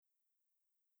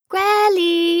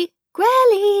Grelly!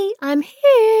 Grelly! I'm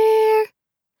here!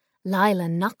 Lila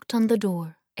knocked on the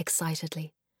door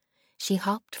excitedly. She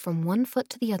hopped from one foot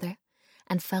to the other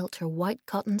and felt her white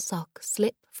cotton sock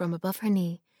slip from above her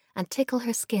knee and tickle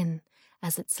her skin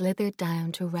as it slithered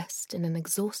down to rest in an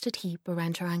exhausted heap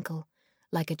around her ankle,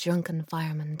 like a drunken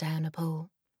fireman down a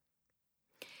pole.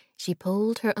 She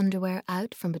pulled her underwear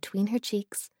out from between her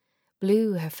cheeks,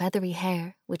 blew her feathery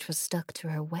hair, which was stuck to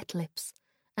her wet lips,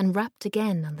 and rapped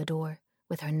again on the door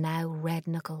with her now red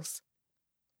knuckles.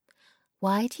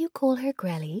 "Why do you call her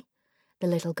Grelly?" The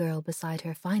little girl beside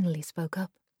her finally spoke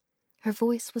up. Her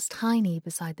voice was tiny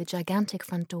beside the gigantic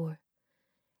front door.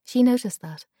 She noticed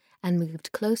that and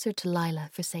moved closer to Lila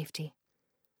for safety.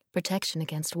 Protection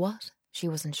against what? She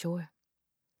wasn't sure.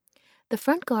 The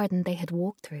front garden they had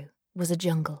walked through was a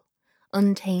jungle,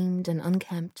 untamed and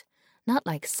unkempt, not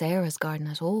like Sarah's garden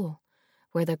at all,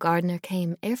 where the gardener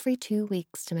came every 2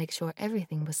 weeks to make sure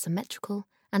everything was symmetrical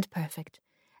and perfect,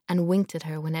 and winked at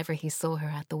her whenever he saw her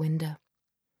at the window.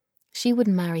 She would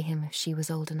marry him if she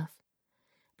was old enough.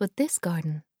 But this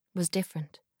garden was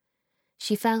different.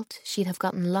 She felt she'd have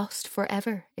gotten lost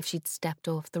forever if she'd stepped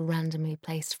off the randomly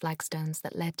placed flagstones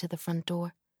that led to the front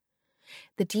door.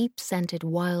 The deep-scented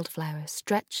wildflowers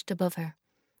stretched above her,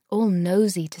 all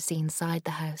nosy to see inside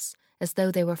the house, as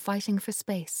though they were fighting for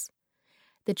space.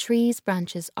 The trees'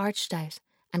 branches arched out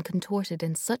and contorted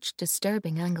in such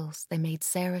disturbing angles they made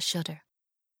Sarah shudder.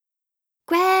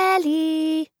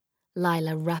 "Grelly!"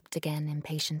 Lila rapped again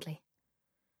impatiently.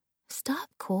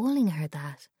 "Stop calling her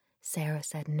that," Sarah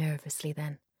said nervously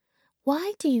then.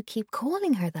 "Why do you keep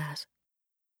calling her that?"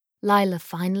 Lila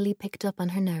finally picked up on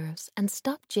her nerves and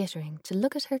stopped jittering to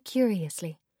look at her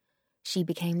curiously. She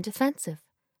became defensive,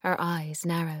 her eyes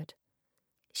narrowed.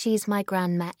 "She's my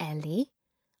Grandma Ellie.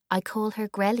 I call her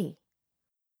Grelly."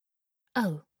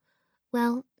 "Oh,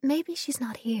 well, maybe she's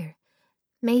not here.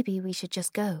 Maybe we should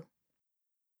just go."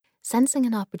 Sensing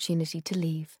an opportunity to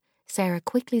leave, Sarah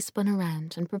quickly spun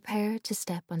around and prepared to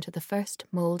step onto the first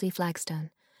mouldy flagstone,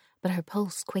 but her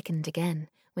pulse quickened again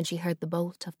when she heard the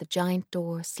bolt of the giant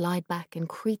door slide back and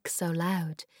creak so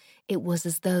loud it was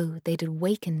as though they'd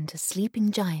awakened a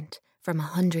sleeping giant from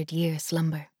 100-year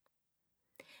slumber.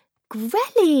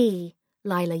 "Grelly!"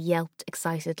 Lila yelped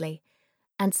excitedly,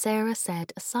 and Sarah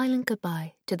said a silent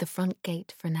goodbye to the front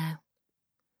gate for now.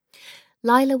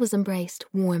 Lila was embraced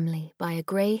warmly by a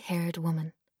grey-haired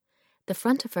woman. The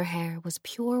front of her hair was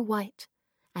pure white,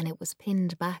 and it was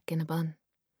pinned back in a bun.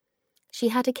 She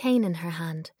had a cane in her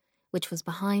hand, which was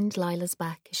behind Lila's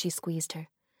back as she squeezed her.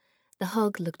 The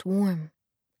hug looked warm,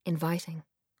 inviting.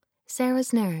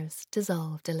 Sarah's nerves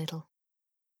dissolved a little.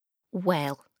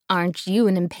 "Well, aren't you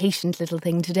an impatient little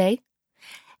thing today?"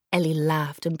 Ellie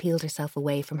laughed and peeled herself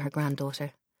away from her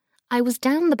granddaughter. "I was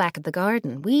down the back of the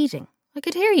garden, weeding. I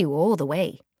could hear you all the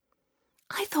way."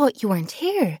 "I thought you weren't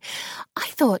here. I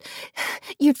thought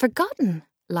you'd forgotten,"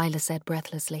 Lila said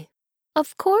breathlessly.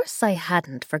 "Of course I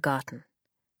hadn't forgotten.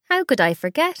 How could I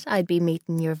forget I'd be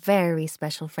meeting your very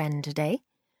special friend today?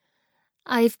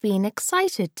 I've been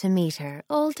excited to meet her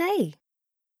all day."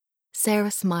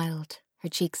 Sarah smiled, her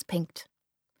cheeks pinked.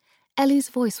 Ellie's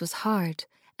voice was hard,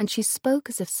 and she spoke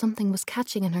as if something was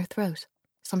catching in her throat,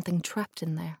 something trapped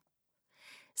in there.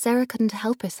 Sarah couldn't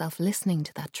help herself listening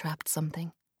to that trapped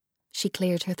something. She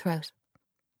cleared her throat.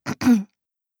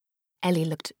 Ellie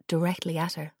looked directly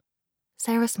at her.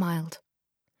 Sarah smiled.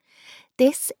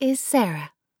 "This is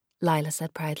Sarah," Lila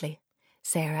said proudly.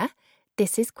 "Sarah,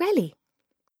 this is Grelly."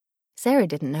 Sarah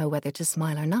didn't know whether to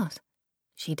smile or not.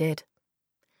 She did.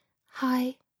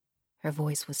 "Hi." Her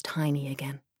voice was tiny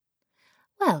again.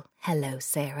 "Well, hello,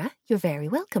 Sarah. You're very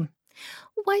welcome.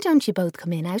 Why don't you both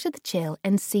come in out of the chill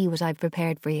and see what I've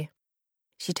prepared for you?"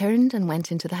 She turned and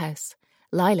went into the house.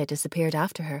 Lila disappeared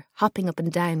after her, hopping up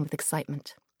and down with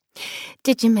excitement.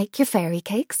 "Did you make your fairy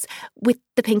cakes with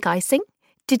the pink icing?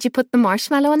 Did you put the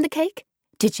marshmallow on the cake?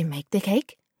 Did you make the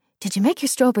cake? Did you make your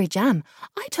strawberry jam?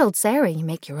 I told Sarah you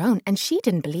make your own, and she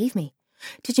didn't believe me.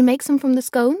 Did you make some from the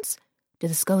scones? Do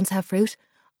the scones have fruit?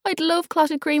 I'd love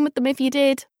clotted cream with them if you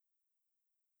did."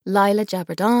 Lila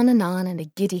jabbered on in a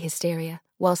giddy hysteria,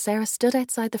 while Sarah stood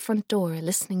outside the front door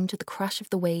listening to the crash of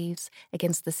the waves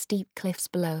against the steep cliffs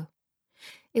below.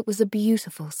 It was a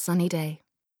beautiful sunny day.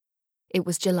 It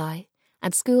was July,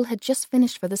 and school had just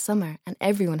finished for the summer, and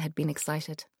everyone had been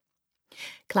excited.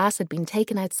 Class had been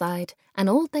taken outside, and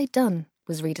all they'd done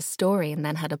was read a story and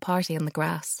then had a party on the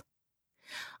grass.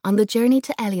 On the journey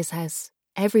to Ellie's house,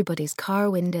 everybody's car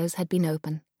windows had been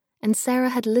open, and Sarah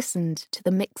had listened to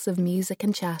the mix of music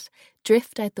and chat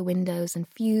drift out the windows and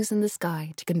fuse in the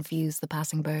sky to confuse the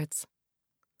passing birds.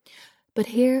 But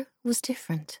here was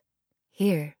different.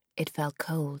 Here It felt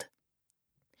cold.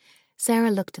 Sarah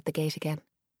looked at the gate again.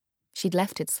 She'd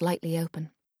left it slightly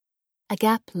open. A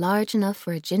gap large enough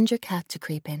for a ginger cat to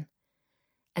creep in.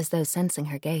 As though sensing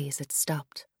her gaze, it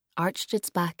stopped, arched its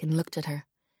back and looked at her.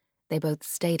 They both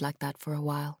stayed like that for a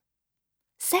while.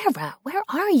 "Sarah, where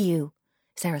are you?"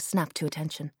 Sarah snapped to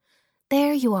attention.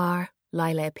 "There you are."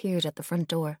 Lila appeared at the front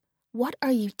door. "What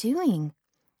are you doing?"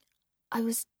 "I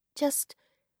was just—"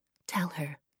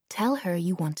 Tell her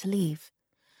you want to leave."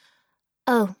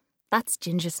 "Oh, that's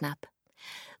Ginger Snap."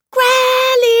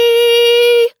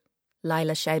 "Grelly!"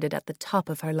 Lila shouted at the top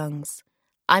of her lungs.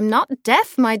 "I'm not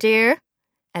deaf, my dear,"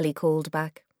 Ellie called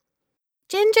back.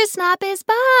 "Ginger Snap is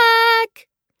back!"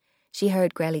 She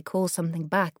heard Grelly call something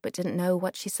back but didn't know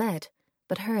what she said,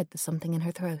 but heard the something in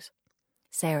her throat.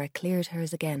 Sarah cleared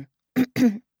hers again.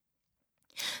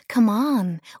 "Come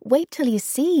on, wait till you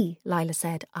see," Lila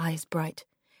said, eyes bright.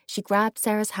 She grabbed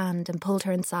Sarah's hand and pulled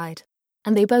her inside,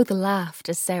 and they both laughed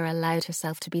as Sarah allowed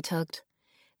herself to be tugged.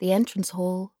 The entrance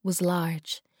hall was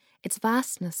large. Its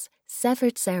vastness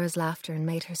severed Sarah's laughter and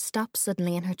made her stop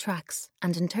suddenly in her tracks,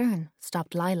 and in turn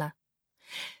stopped Lila.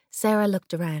 Sarah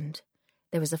looked around.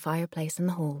 There was a fireplace in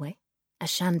the hallway, a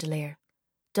chandelier,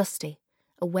 dusty,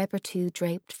 a web or two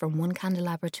draped from one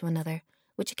candelabra to another,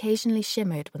 which occasionally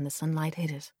shimmered when the sunlight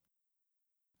hit it.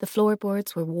 The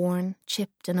floorboards were worn,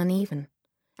 chipped and uneven,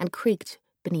 and creaked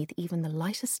beneath even the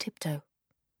lightest tiptoe.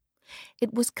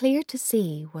 It was clear to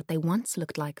see what they once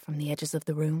looked like from the edges of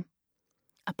the room.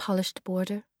 A polished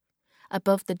border.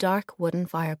 Above the dark wooden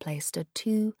fireplace stood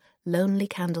 2 lonely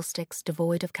candlesticks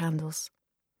devoid of candles.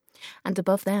 And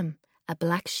above them, a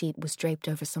black sheet was draped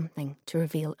over something to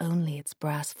reveal only its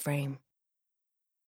brass frame.